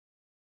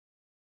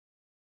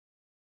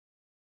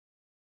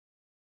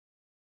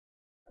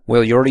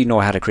Well, you already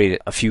know how to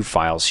create a few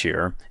files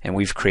here, and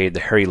we've created the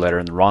Harry letter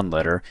and the Ron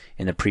letter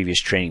in the previous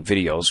training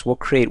videos. We'll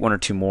create one or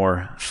two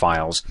more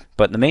files,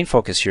 but the main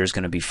focus here is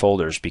going to be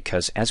folders,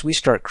 because as we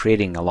start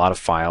creating a lot of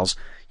files,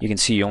 you can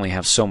see you only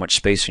have so much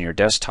space on your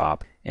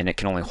desktop, and it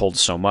can only hold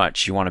so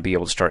much. You want to be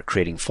able to start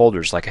creating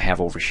folders like I have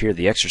over here,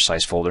 the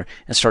exercise folder,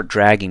 and start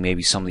dragging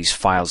maybe some of these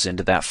files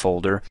into that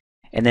folder.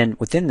 And then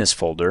within this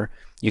folder,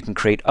 you can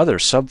create other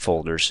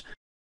subfolders.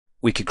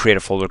 We could create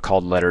a folder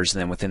called letters,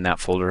 and then within that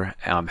folder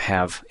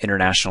have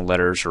international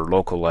letters or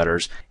local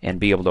letters, and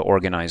be able to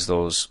organize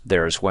those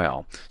there as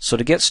well. So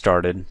to get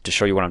started, to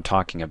show you what I'm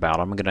talking about,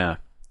 I'm going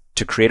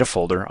to create a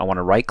folder. I want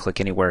to right click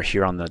anywhere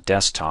here on the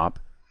desktop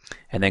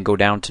and then go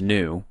down to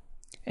new,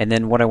 and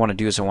then what I want to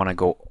do is I want to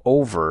go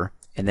over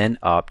and then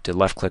up to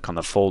left click on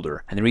the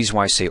folder. And the reason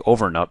why I say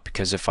over and up,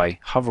 because if I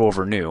hover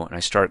over new and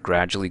I start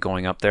gradually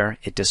going up there,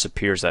 it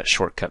disappears that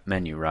shortcut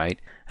menu, right?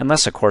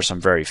 Unless of course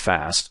I'm very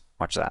fast.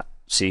 Watch that.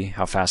 See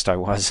how fast I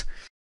was?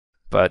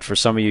 But for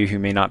some of you who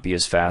may not be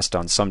as fast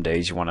on some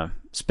days,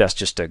 it's best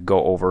just to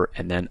go over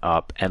and then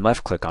up and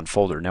left click on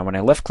folder. Now when I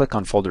left click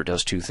on folder, it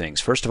does two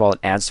things. First of all, it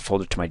adds the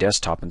folder to my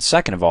desktop, and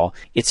second of all,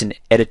 it's in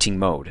editing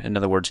mode. In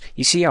other words,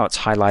 you see how it's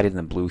highlighted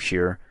in blue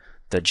here,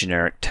 the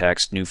generic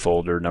text, new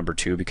folder, number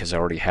 2, because I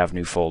already have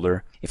new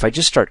folder. If I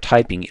just start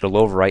typing, it'll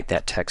overwrite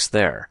that text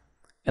there.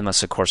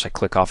 Unless of course I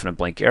click off in a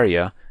blank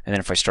area, and then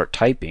if I start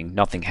typing,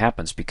 nothing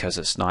happens because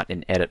it's not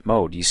in edit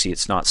mode. You see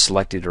it's not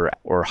selected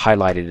or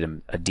highlighted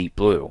in a deep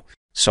blue.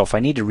 So if I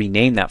need to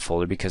rename that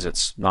folder because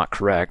it's not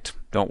correct,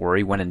 don't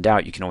worry. When in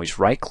doubt, you can always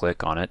right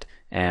click on it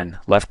and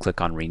left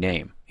click on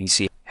rename. You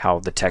see how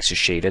the text is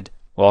shaded?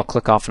 Well, I'll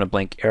click off in a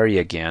blank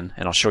area again,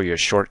 and I'll show you a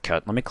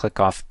shortcut. Let me click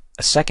off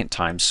a second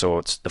time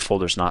so the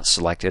folder's not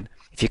selected.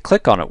 If you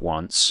click on it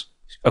once,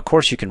 of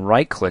course you can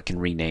right click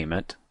and rename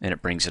it and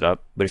it brings it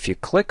up, but if you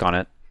click on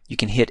it, you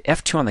can hit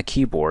F2 on the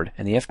keyboard,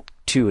 and the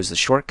F2 is the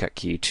shortcut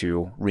key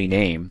to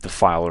rename the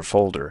file or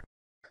folder.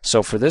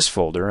 So for this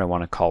folder, I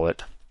want to call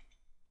it,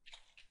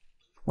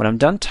 when I'm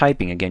done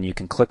typing again, you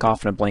can click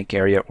off in a blank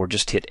area or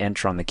just hit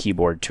enter on the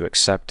keyboard to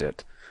accept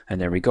it. And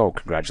there we go.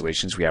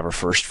 Congratulations, we have our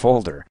first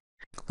folder.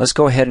 Let's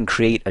go ahead and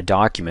create a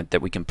document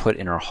that we can put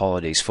in our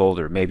holidays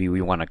folder. Maybe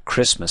we want a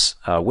Christmas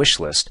wish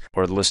list,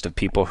 or the list of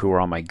people who are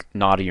on my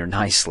naughty or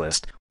nice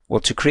list. Well,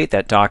 to create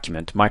that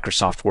document,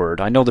 Microsoft Word,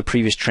 I know the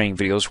previous training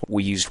videos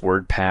we used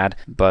WordPad,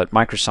 but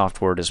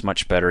Microsoft Word is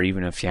much better,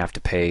 even if you have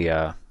to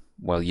pay,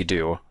 well, you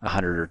do,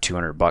 $100 or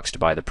 $200 to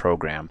buy the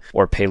program,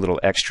 or pay a little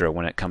extra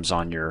when it comes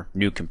on your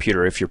new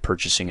computer if you're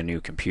purchasing a new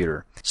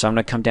computer. So I'm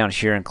going to come down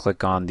here and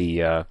click on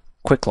the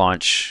Quick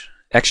Launch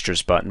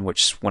Extras button,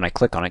 which when I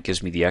click on it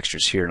gives me the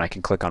extras here, and I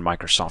can click on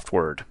Microsoft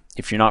Word.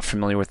 If you're not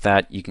familiar with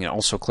that, you can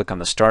also click on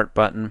the Start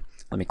button.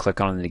 Let me click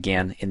on it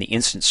again. In the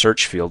Instant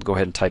Search field, go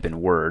ahead and type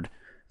in Word.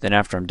 Then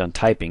after I'm done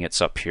typing,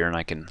 it's up here and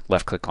I can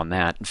left click on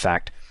that. In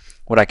fact,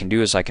 what I can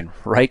do is I can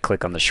right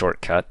click on the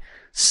shortcut,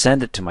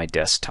 send it to my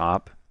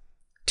desktop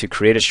to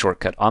create a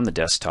shortcut on the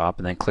desktop,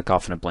 and then click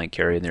off in a blank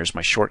area, and there's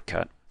my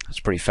shortcut.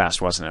 That's pretty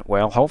fast, wasn't it?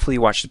 Well, hopefully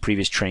you watched the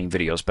previous training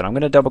videos, but I'm going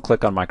to double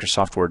click on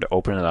Microsoft Word to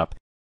open it up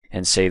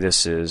and say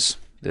this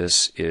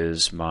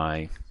is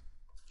my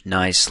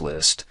nice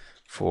list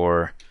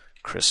for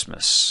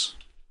Christmas.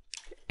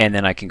 And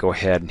then I can go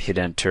ahead and hit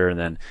enter and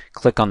then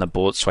click on the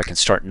bullets so I can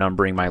start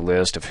numbering my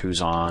list of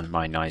who's on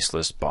my nice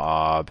list.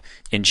 Bob,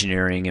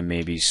 engineering, and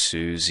maybe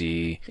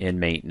Susie in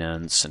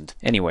maintenance. And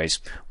anyways,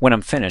 when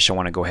I'm finished, I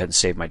want to go ahead and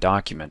save my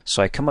document.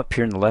 So I come up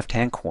here in the left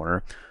hand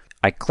corner,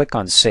 I click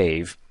on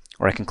save,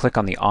 or I can click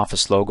on the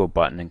Office logo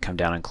button and come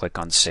down and click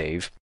on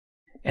save.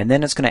 And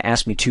then it's going to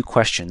ask me two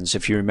questions.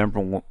 If you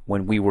remember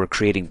when we were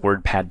creating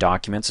WordPad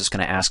documents, it's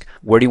going to ask,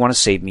 where do you want to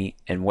save me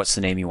and what's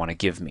the name you want to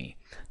give me?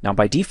 Now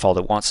by default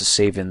it wants to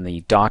save in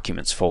the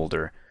Documents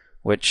folder,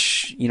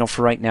 which, you know,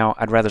 for right now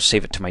I'd rather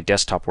save it to my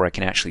desktop where I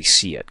can actually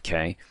see it,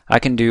 okay? I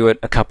can do it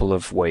a couple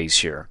of ways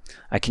here.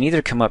 I can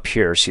either come up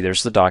here, see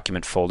there's the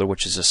Document folder,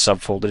 which is a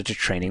subfolder to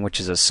Training, which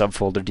is a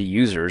subfolder to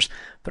Users,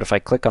 but if I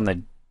click on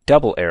the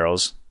double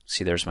arrows,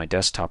 see there's my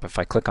desktop, if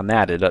I click on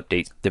that it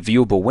updates the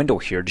viewable window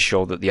here to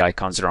show that the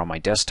icons are on my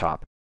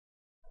desktop.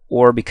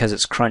 Or because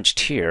it's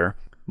crunched here,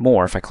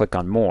 More, if I click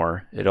on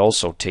More, it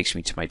also takes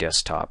me to my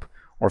desktop.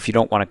 Or if you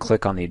don't want to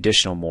click on the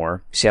additional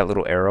More, see that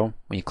little arrow?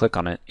 When you click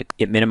on it,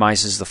 it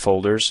minimizes the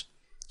folders.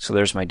 So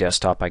there's my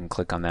desktop. I can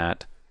click on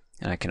that.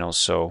 And I can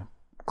also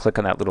click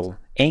on that little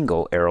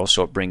angle arrow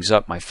so it brings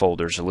up my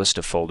folders, a list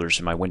of folders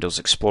in my Windows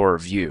Explorer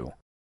view.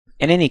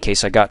 In any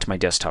case, I got to my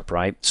desktop,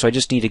 right? So I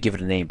just need to give it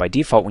a name. By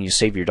default, when you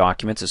save your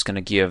documents, it's going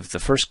to give the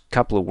first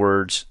couple of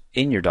words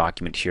in your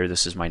document here.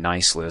 This is my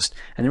nice list.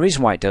 And the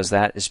reason why it does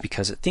that is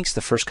because it thinks the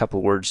first couple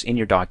of words in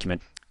your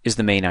document is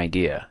the main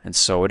idea, and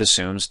so it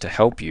assumes to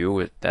help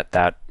you that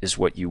that is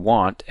what you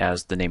want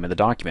as the name of the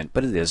document,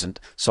 but it isn't.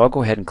 So I'll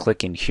go ahead and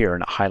click in here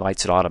and it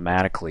highlights it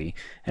automatically,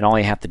 and all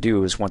I have to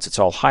do is once it's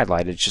all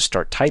highlighted just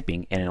start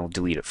typing and it'll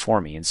delete it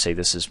for me and say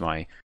this is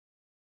my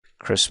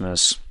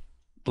Christmas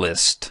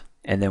list,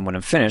 and then when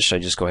I'm finished I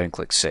just go ahead and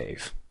click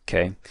save.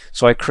 Okay,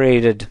 so I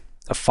created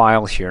a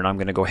file here and I'm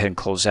going to go ahead and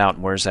close out,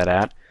 and where's that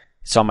at?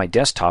 It's on my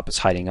desktop. It's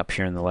hiding up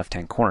here in the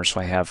left-hand corner. So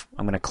I'm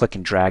going to click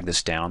and drag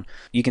this down.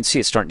 You can see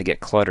it's starting to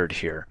get cluttered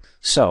here.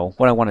 So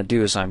what I want to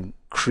do is I'm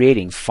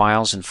creating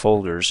files and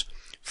folders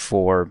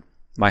for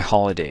my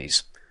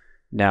holidays.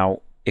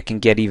 Now, it can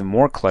get even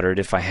more cluttered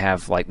if I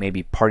have like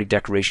maybe party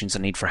decorations I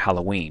need for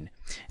Halloween.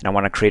 And I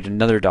want to create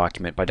another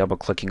document by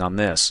double-clicking on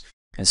this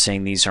and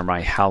saying these are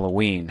my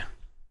Halloween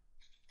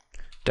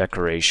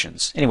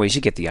decorations. Anyways,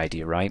 you get the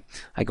idea, right?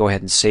 I go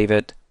ahead and save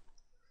it.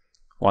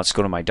 Well, let's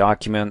go to my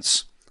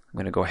documents. I'm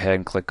going to go ahead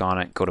and click on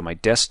it, go to my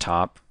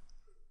desktop,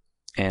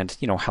 and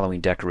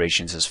Halloween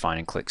decorations is fine,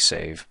 and click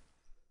save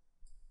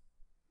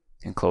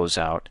and close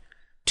out.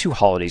 2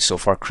 holidays so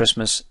far,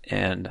 Christmas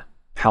and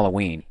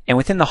Halloween. And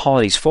within the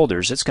holidays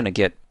folders, it's going to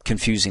get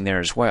confusing there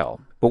as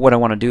well. But what I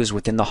want to do is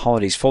within the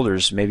holidays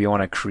folders, maybe I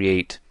want to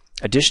create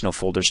additional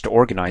folders to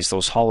organize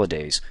those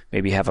holidays.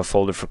 Maybe have a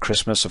folder for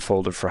Christmas, a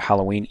folder for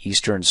Halloween,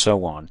 Easter, and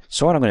so on.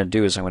 So what I'm going to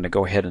do is I'm going to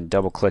go ahead and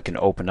double click and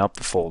open up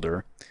the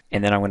folder,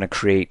 and then I'm going to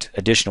create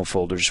additional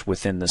folders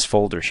within this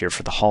folder here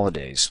for the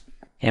holidays.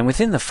 And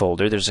within the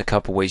folder, there's a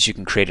couple ways you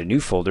can create a new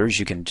folder.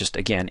 You can just,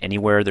 again,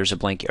 anywhere there's a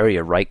blank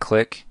area, right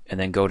click and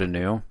then go to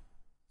new.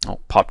 Oh,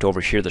 popped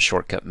over here, the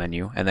shortcut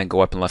menu, and then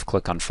go up and left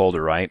click on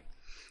folder, right?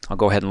 I'll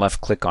go ahead and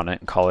left click on it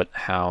and call it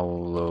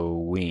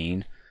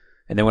Halloween.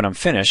 And then when I'm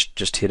finished,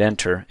 just hit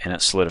enter and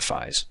it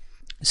solidifies.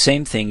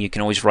 Same thing, you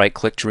can always right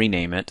click to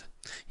rename it.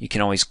 You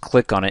can always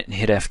click on it and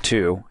hit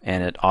F2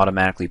 and it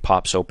automatically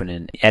pops open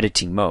in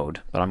editing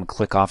mode. But I'm going to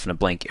click off in a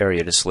blank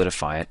area to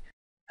solidify it.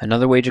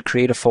 Another way to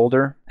create a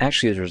folder,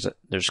 actually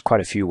there's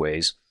quite a few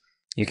ways.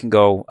 You can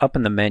go up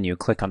in the menu,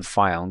 click on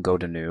File and go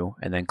to New,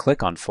 and then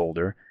click on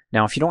Folder.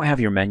 Now if you don't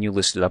have your menu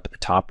listed up at the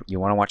top, you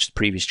want to watch the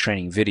previous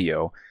training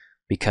video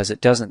because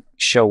it doesn't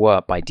show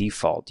up by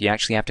default. You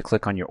actually have to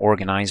click on your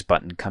Organize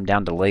button, come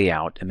down to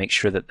Layout, and make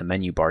sure that the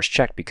menu bar is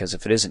checked, because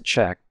if it isn't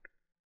checked,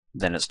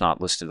 then it's not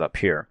listed up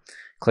here.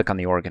 Click on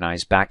the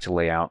Organize, back to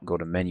Layout, go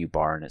to Menu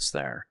Bar, and it's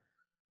there.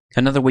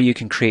 Another way you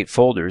can create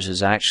folders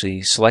is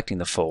actually selecting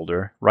the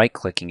folder,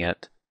 right-clicking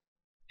it,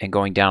 and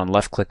going down and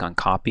left-click on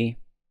Copy,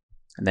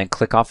 and then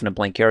click off in a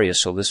blank area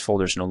so this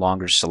folder is no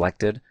longer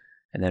selected,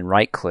 and then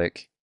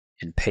right-click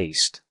and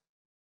paste.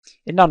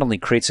 It not only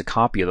creates a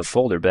copy of the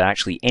folder, but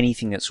actually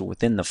anything that's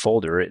within the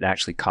folder, it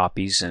actually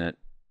copies, and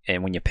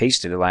when you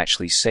paste it, it'll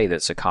actually say that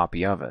it's a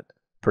copy of it.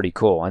 Pretty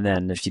cool. And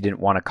then if you didn't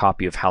want a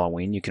copy of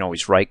Halloween, you can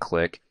always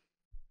right-click,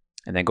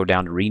 and then go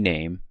down to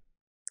Rename.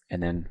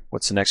 And then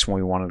what's the next one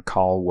we wanted to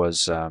call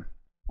was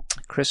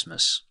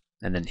Christmas,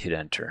 and then hit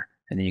enter.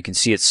 And then you can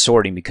see it's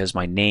sorting because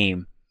my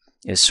name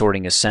is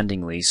sorting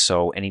ascendingly,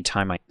 so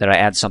anytime that I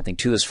add something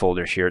to this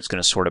folder here, it's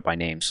going to sort it by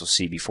name, so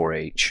C before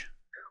H.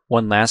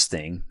 One last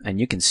thing,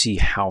 and you can see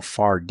how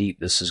far deep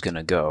this is going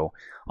to go.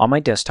 On my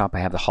desktop I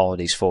have the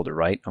holidays folder,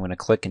 right? I'm going to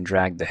click and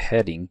drag the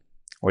heading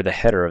or the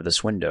header of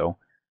this window.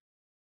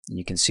 And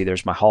you can see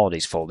there's my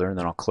holidays folder, and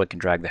then I'll click and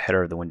drag the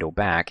header of the window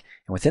back.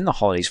 And within the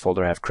holidays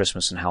folder I have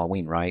Christmas and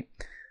Halloween, right?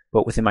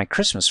 But within my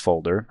Christmas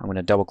folder, I'm going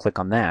to double click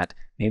on that.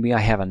 Maybe I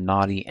have a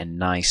naughty and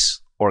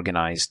nice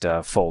organized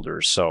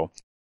folder. So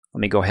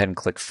let me go ahead and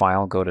click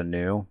File, go to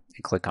New,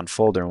 and click on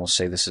Folder, and we'll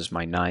say this is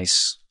my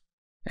nice,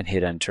 and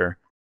hit enter.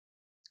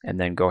 And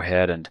then go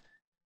ahead and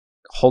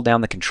hold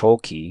down the Control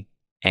key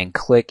and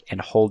click and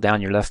hold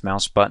down your left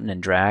mouse button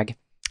and drag.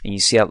 And you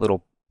see that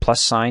little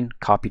plus sign,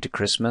 Copy to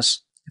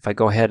Christmas? If I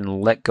go ahead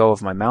and let go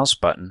of my mouse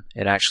button,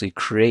 it actually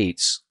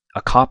creates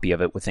a copy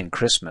of it within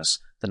Christmas,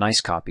 the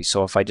nice copy.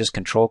 So if I just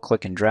Control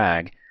click and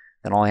drag,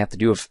 then all I have to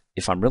do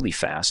if I'm really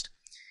fast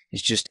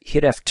is just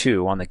hit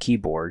F2 on the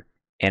keyboard,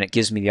 and it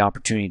gives me the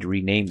opportunity to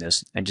rename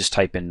this and just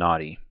type in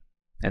naughty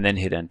and then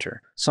hit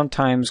enter.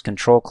 Sometimes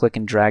Control click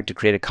and drag to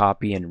create a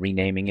copy and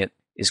renaming it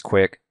is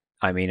quick.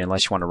 I mean,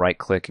 unless you want to right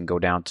click and go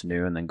down to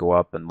New and then go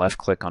up and left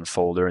click on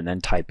Folder and then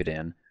type it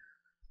in.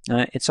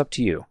 It's up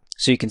to you.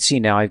 So you can see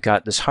now I've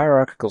got this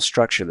hierarchical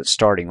structure that's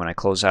starting when I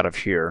close out of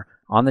here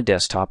on the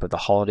desktop of the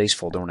holidays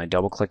folder. When I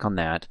double click on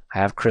that, I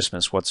have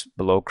Christmas. What's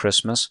below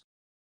Christmas?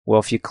 Well,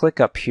 if you click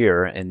up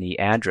here in the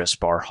address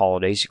bar,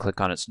 holidays, you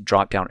click on its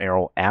drop down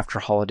arrow after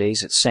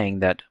holidays, it's saying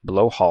that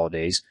below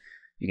holidays,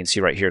 you can see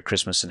right here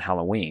Christmas and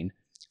Halloween.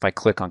 If I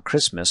click on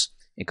Christmas,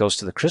 it goes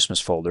to the Christmas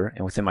folder,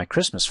 and within my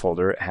Christmas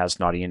folder it has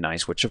naughty and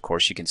nice, which of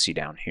course you can see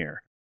down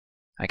here.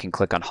 I can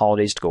click on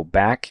holidays to go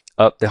back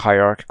up the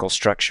hierarchical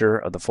structure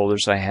of the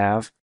folders I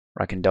have,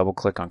 or I can double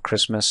click on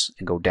Christmas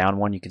and go down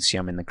one. You can see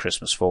I'm in the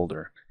Christmas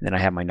folder. And then I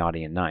have my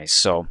naughty and nice.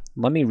 So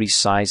let me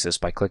resize this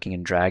by clicking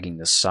and dragging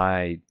the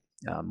side,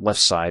 left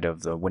side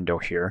of the window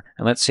here.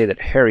 And let's say that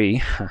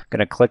Harry, I'm going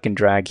to click and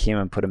drag him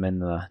and put him in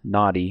the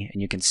naughty,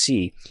 and you can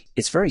see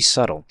it's very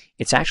subtle.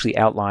 It's actually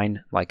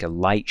outlined like a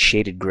light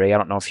shaded gray. I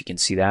don't know if you can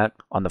see that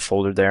on the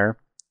folder there.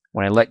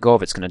 When I let go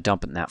of it, it's going to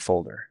dump it in that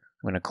folder.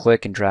 I'm going to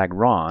click and drag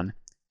Ron,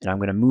 and I'm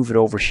going to move it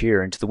over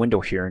here into the window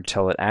here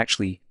until it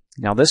actually,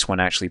 now this one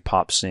actually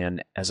pops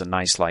in as a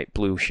nice light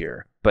blue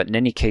here. But in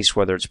any case,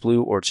 whether it's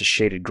blue or it's a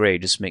shaded gray,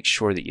 just make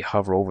sure that you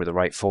hover over the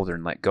right folder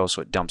and let go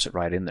so it dumps it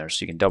right in there.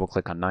 So you can double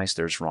click on nice,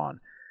 there's Ron.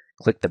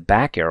 click the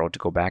back arrow to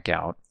go back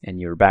out,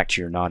 and you're back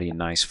to your naughty and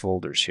nice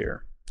folders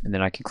here. And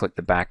then I can click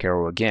the back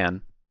arrow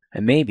again,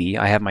 and maybe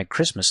I have my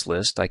Christmas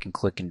list I can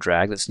click and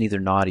drag that's neither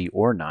naughty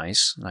or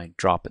nice, and I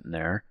drop it in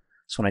there.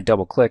 So when I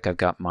double click, I've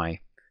got my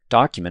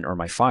document or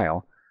my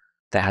file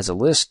that has a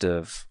list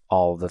of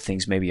all the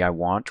things maybe I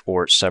want,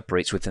 or it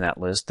separates within that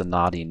list the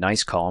naughty and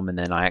nice column, and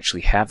then I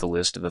actually have the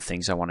list of the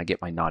things I want to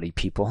get my naughty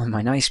people and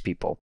my nice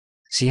people.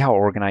 See how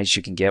organized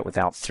you can get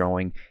without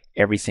throwing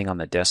everything on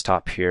the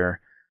desktop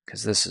here?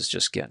 Because this is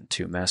just getting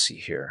too messy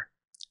here.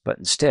 But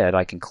instead,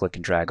 I can click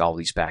and drag all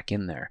these back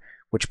in there,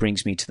 which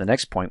brings me to the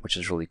next point, which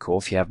is really cool.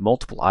 If you have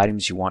multiple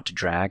items you want to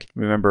drag,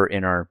 remember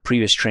in our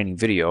previous training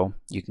video,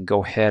 you can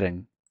go ahead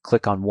and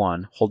click on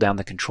one, hold down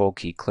the control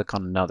key, click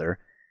on another,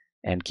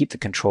 and keep the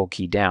control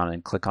key down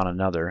and click on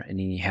another, and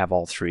then you have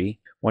all three.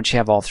 Once you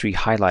have all three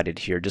highlighted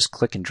here, just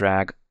click and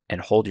drag and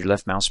hold your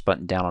left mouse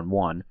button down on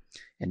one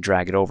and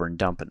drag it over and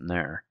dump it in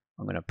there.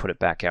 I'm going to put it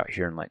back out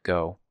here and let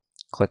go.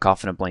 Click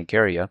off in a blank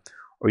area,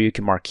 or you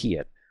can marquee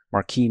it.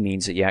 Marquee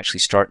means that you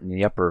actually start in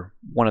the upper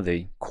one of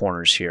the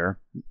corners here,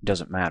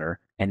 doesn't matter,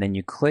 and then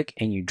you click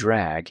and you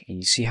drag, and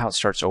you see how it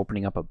starts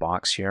opening up a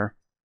box here,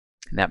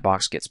 and that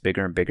box gets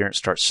bigger and bigger. It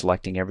starts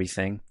selecting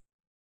everything.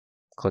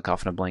 Click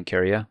off in a blank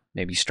area,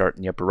 maybe start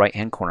in the upper right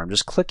hand corner. I'm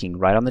just clicking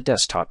right on the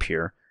desktop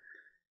here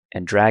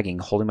and dragging,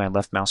 holding my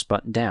left mouse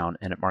button down,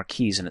 and it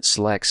marquees and it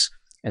selects.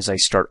 As I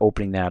start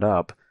opening that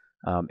up,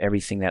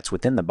 everything that's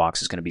within the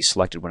box is going to be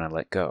selected when I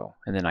let go.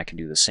 And then I can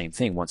do the same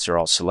thing. Once they're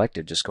all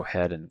selected, just go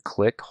ahead and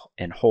click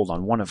and hold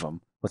on one of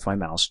them with my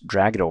mouse,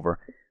 drag it over,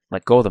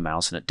 let go of the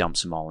mouse, and it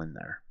dumps them all in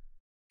there.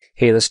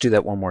 Hey, let's do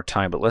that one more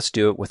time, but let's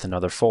do it with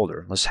another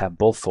folder. Let's have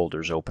both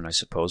folders open, I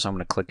suppose. I'm going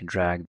to click and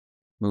drag,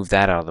 move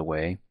that out of the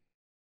way.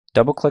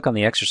 Double click on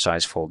the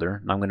exercise folder,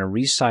 and I'm going to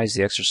resize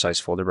the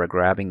exercise folder by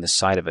grabbing the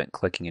side of it and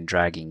clicking and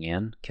dragging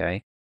in.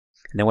 Okay.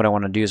 And then what I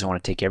want to do is I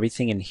want to take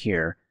everything in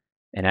here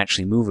and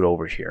actually move it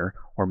over here,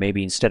 or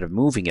maybe instead of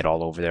moving it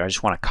all over there, I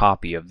just want a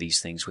copy of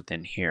these things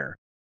within here.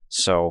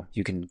 So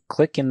you can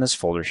click in this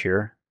folder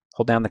here,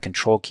 hold down the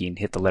control key and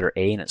hit the letter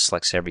A, and it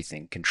selects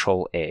everything,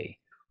 Control A.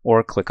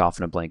 Or click off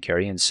in a blank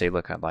area and say,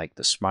 look, I like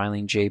the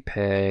smiling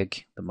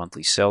JPEG, the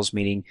monthly sales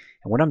meeting.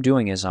 And what I'm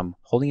doing is I'm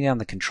holding down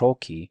the control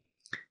key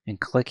and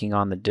clicking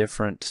on the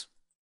different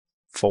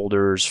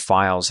folders,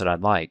 files that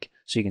I'd like.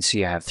 So you can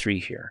see I have three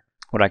here.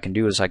 What I can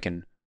do is I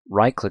can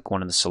right click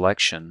one of the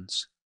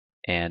selections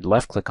and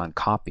left click on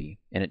copy,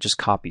 and it just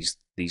copies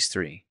these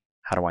three.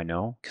 How do I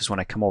know? Because when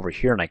I come over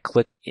here and I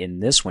click in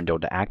this window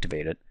to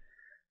activate it,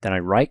 then I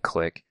right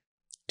click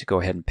to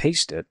go ahead and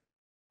paste it.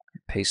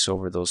 It pastes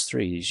over those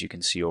three, as you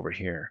can see over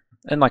here.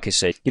 And like I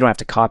say, you don't have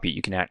to copy it.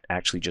 You can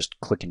actually just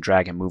click and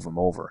drag and move them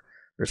over.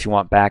 Or if you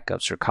want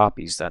backups or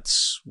copies,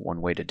 that's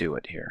one way to do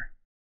it here.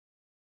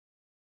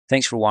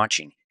 Thanks for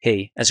watching.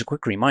 Hey, as a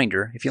quick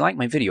reminder, if you like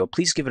my video,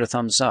 please give it a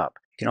thumbs up.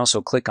 You can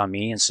also click on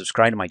me and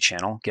subscribe to my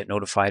channel, get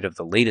notified of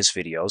the latest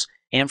videos,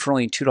 and for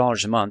only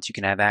 $2 a month, you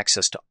can have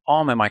access to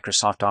all my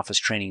Microsoft Office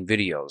training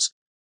videos.